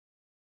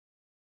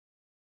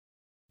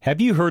Have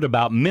you heard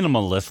about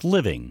minimalist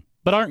living,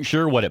 but aren't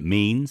sure what it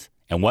means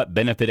and what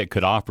benefit it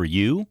could offer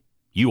you?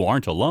 You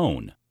aren't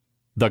alone.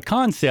 The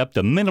concept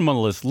of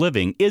minimalist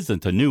living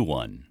isn't a new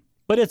one,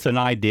 but it's an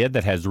idea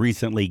that has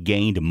recently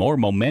gained more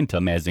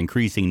momentum as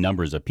increasing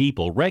numbers of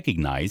people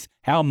recognize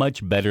how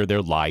much better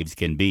their lives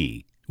can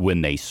be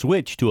when they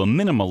switch to a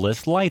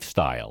minimalist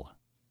lifestyle.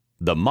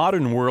 The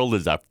modern world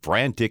is a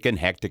frantic and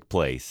hectic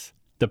place.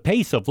 The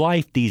pace of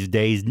life these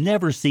days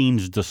never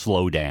seems to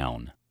slow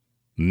down.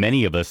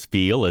 Many of us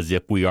feel as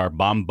if we are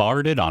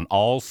bombarded on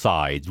all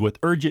sides with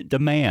urgent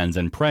demands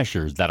and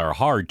pressures that are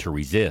hard to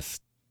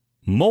resist.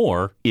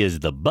 More is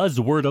the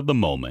buzzword of the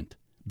moment.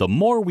 The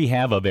more we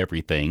have of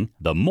everything,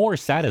 the more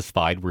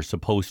satisfied we're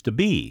supposed to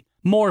be.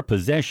 More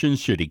possessions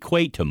should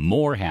equate to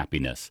more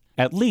happiness.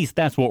 At least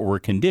that's what we're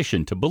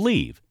conditioned to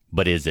believe.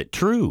 But is it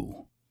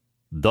true?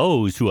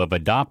 Those who have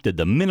adopted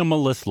the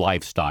minimalist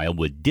lifestyle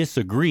would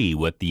disagree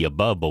with the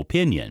above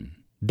opinion.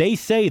 They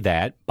say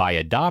that by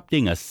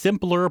adopting a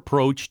simpler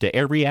approach to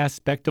every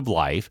aspect of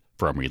life,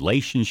 from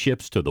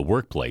relationships to the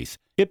workplace,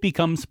 it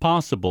becomes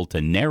possible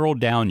to narrow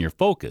down your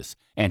focus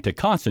and to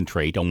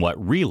concentrate on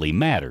what really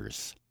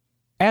matters.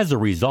 As a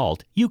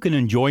result, you can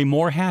enjoy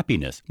more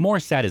happiness, more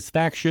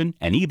satisfaction,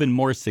 and even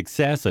more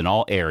success in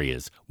all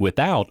areas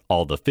without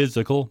all the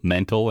physical,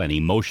 mental, and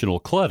emotional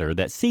clutter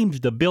that seems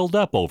to build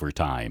up over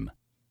time.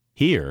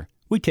 Here,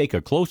 we take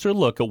a closer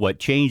look at what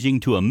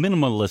changing to a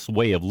minimalist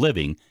way of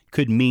living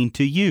could mean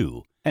to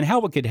you and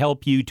how it could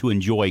help you to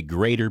enjoy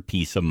greater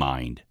peace of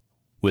mind.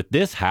 With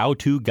this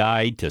how-to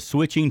guide to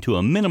switching to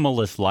a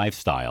minimalist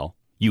lifestyle,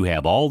 you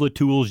have all the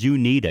tools you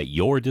need at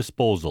your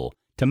disposal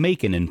to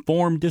make an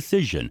informed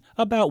decision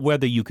about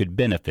whether you could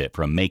benefit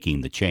from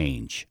making the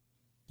change.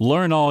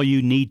 Learn all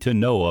you need to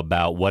know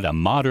about what a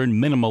modern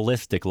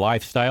minimalistic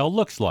lifestyle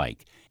looks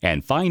like,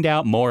 and find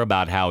out more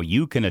about how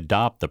you can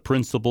adopt the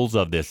principles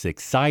of this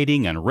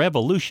exciting and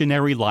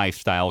revolutionary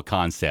lifestyle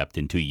concept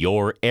into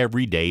your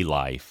everyday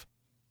life.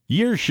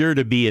 You're sure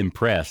to be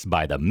impressed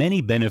by the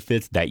many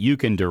benefits that you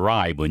can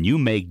derive when you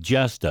make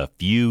just a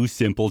few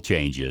simple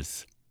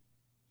changes.